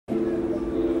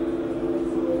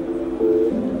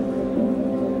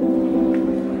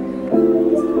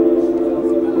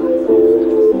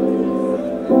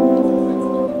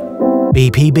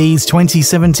PB's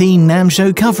 2017 NAMM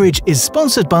Show coverage is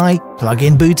sponsored by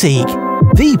Plugin Boutique,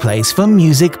 the place for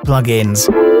music plugins.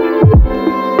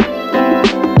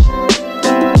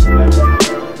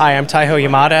 Hi, I'm Taiho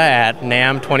Yamada at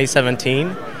NAMM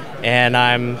 2017, and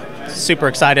I'm super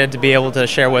excited to be able to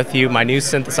share with you my new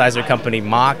synthesizer company,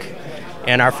 MOK,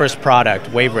 and our first product,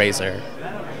 Waverazor.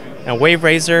 Now,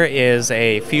 Waverazor is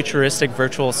a futuristic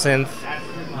virtual synth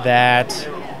that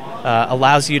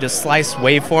allows you to slice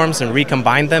waveforms and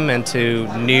recombine them into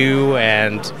new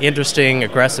and interesting,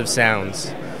 aggressive sounds.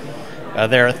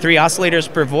 There are 3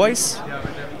 oscillators per voice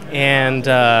and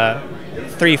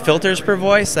 3 filters per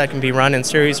voice that can be run in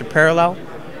series or parallel.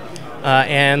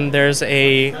 And there's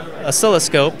a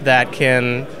oscilloscope that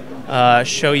can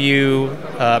show you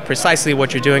precisely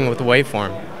what you're doing with the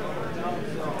waveform.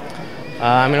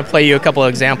 I'm going to play you a couple of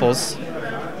examples.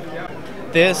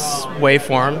 This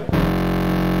waveform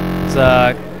is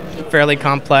a fairly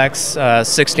complex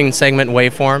 16-segment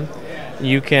waveform.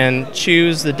 You can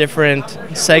choose the different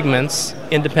segments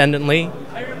independently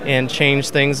and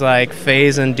change things like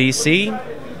phase and DC,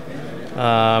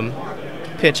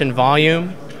 pitch and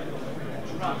volume,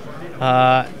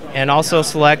 and also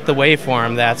select the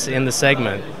waveform that's in the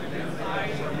segment.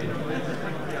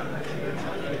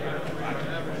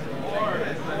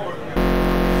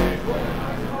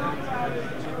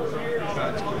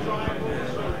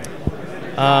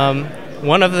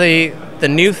 One of the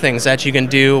new things that you can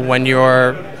do when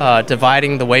you're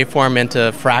dividing the waveform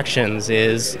into fractions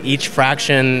is each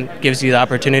fraction gives you the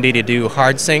opportunity to do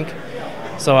hard sync.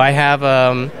 So I have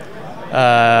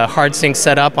hard sync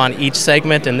set up on each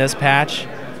segment in this patch,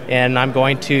 and I'm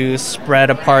going to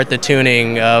spread apart the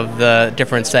tuning of the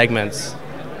different segments.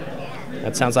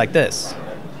 That sounds like this.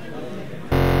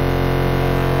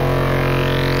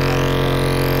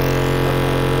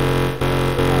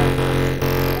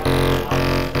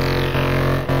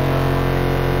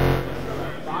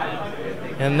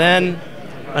 And then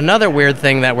another weird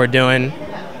thing that we're doing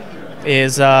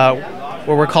is what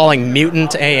we're calling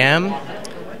mutant AM,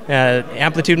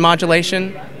 amplitude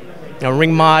modulation. Now,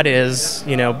 ring mod is,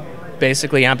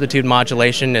 basically amplitude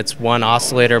modulation. It's one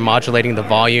oscillator modulating the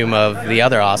volume of the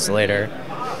other oscillator.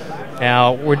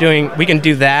 Now, we can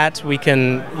do that. We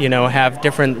can, have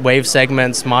different wave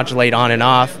segments modulate on and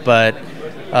off, but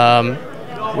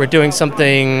we're doing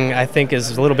something I think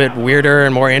is a little bit weirder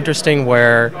and more interesting,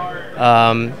 where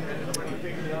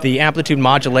the amplitude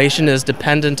modulation is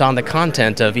dependent on the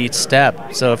content of each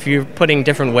step. So if you're putting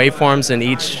different waveforms in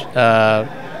each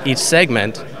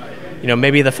segment,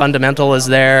 maybe the fundamental is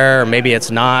there, or maybe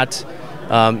it's not.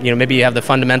 Maybe you have the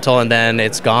fundamental and then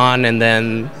it's gone, and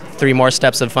then 3 more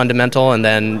steps of fundamental and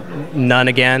then none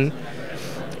again.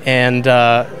 And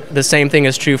the same thing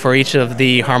is true for each of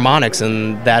the harmonics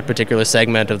in that particular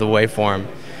segment of the waveform.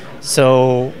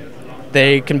 So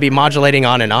they can be modulating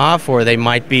on and off, or they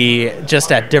might be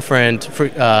just at different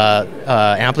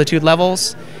amplitude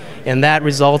levels, and that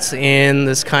results in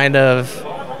this kind of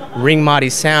ring modi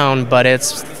sound, but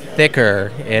it's thicker.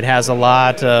 It has a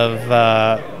lot of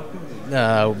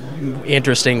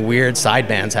interesting, weird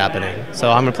sidebands happening. So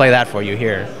I'm going to play that for you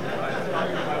here.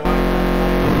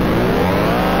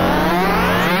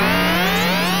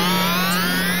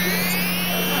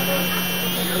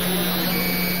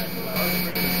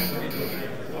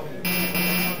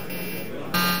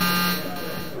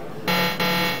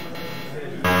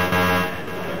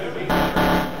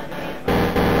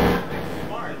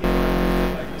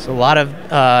 So a lot of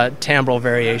timbral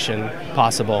variation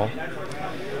possible.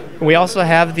 We also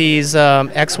have these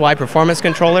XY performance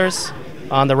controllers.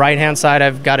 On the right-hand side,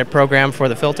 I've got it programmed for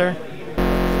the filter.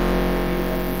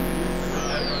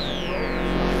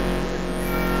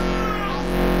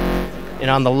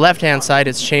 And on the left-hand side,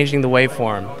 it's changing the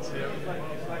waveform.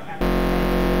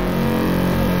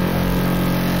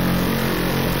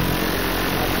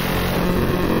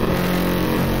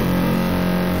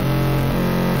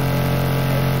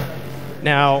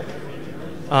 Now,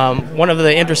 one of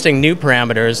the interesting new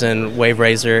parameters in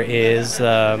Waverazor is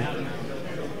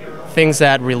things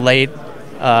that relate.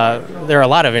 There are a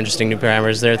lot of interesting new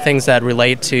parameters. There are things that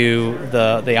relate to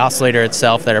the oscillator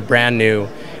itself that are brand new.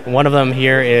 One of them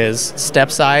here is step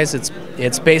size.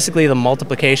 It's basically the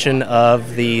multiplication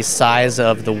of the size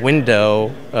of the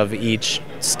window of each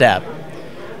step.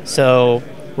 So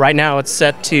right now it's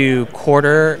set to a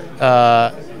quarter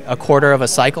of a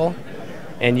cycle,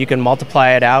 and you can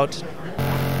multiply it out.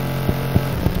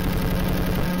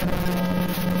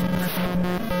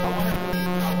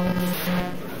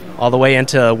 All the way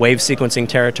into wave sequencing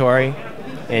territory,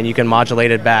 and you can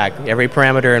modulate it back. Every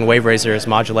parameter in Waverazor is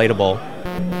modulatable.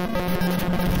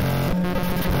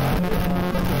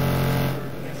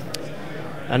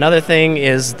 Another thing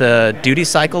is the duty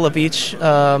cycle of each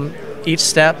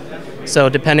step. So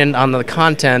depending on the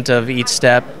content of each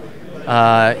step,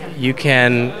 you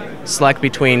can select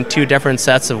between two different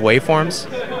sets of waveforms.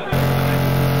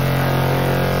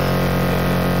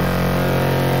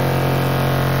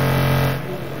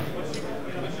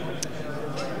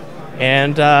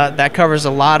 And that covers a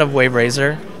lot of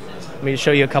Waverazor. Let me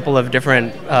show you a couple of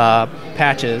different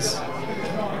patches.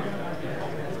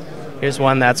 Here's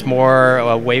one that's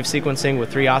more wave sequencing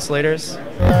with 3 oscillators.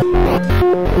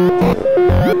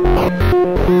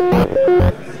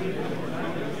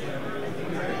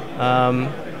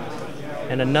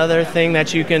 And another thing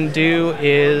that you can do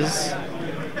is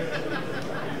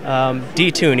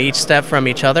detune each step from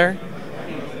each other.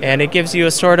 And it gives you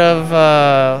a sort of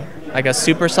like a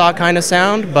super saw kind of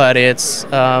sound, but it's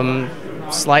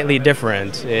slightly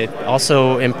different. It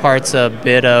also imparts a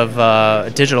bit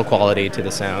of digital quality to the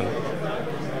sound.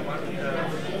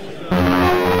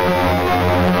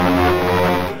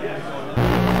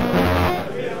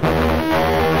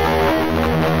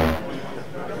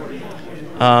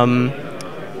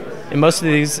 In most of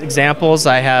these examples,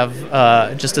 I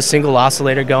have just a single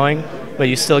oscillator going, but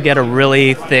you still get a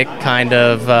really thick kind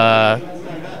of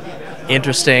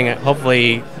interesting,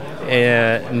 hopefully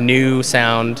new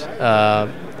sound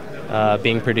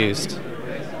being produced.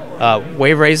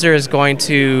 Waverazor is going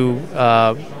to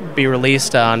be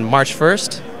released on March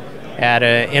 1st at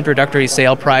an introductory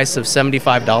sale price of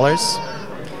 $75.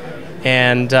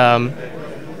 And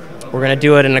we're going to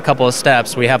do it in a couple of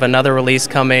steps. We have another release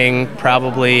coming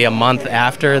probably a month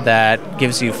after that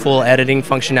gives you full editing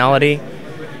functionality.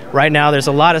 Right now there's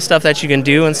a lot of stuff that you can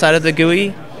do inside of the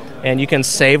GUI, and you can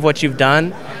save what you've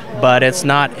done, but it's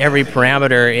not every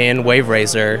parameter in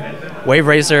Waverazor.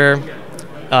 Waverazor,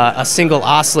 a single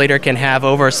oscillator can have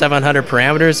over 700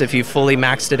 parameters if you fully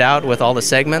maxed it out with all the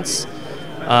segments.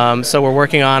 So we're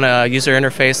working on a user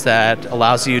interface that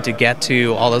allows you to get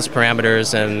to all those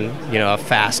parameters in a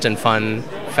fast and fun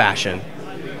fashion.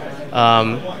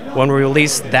 When we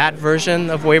release that version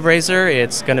of Waverazor,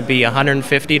 it's going to be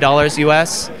 $150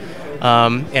 US,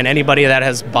 and anybody that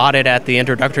has bought it at the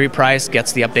introductory price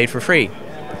gets the update for free.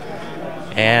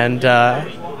 And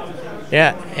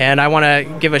yeah, and I want to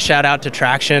give a shout out to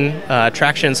Tracktion.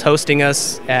 Traction's hosting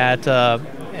us at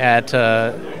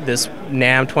this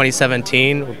NAMM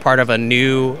 2017. We're part of a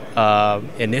new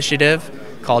initiative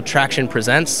called Tracktion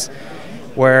Presents,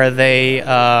 where they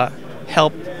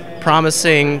help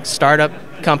promising startup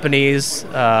companies,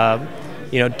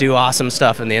 do awesome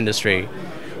stuff in the industry.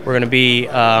 We're going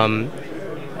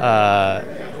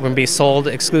to be sold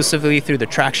exclusively through the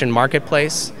Tracktion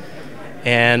marketplace,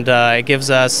 and it gives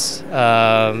us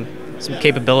some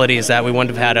capabilities that we wouldn't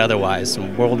have had otherwise.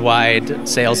 Some worldwide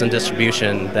sales and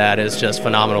distribution that is just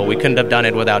phenomenal. We couldn't have done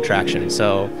it without Tracktion.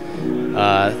 So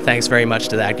thanks very much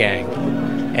to that gang.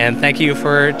 And thank you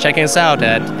for checking us out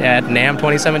at NAMM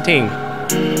 2017.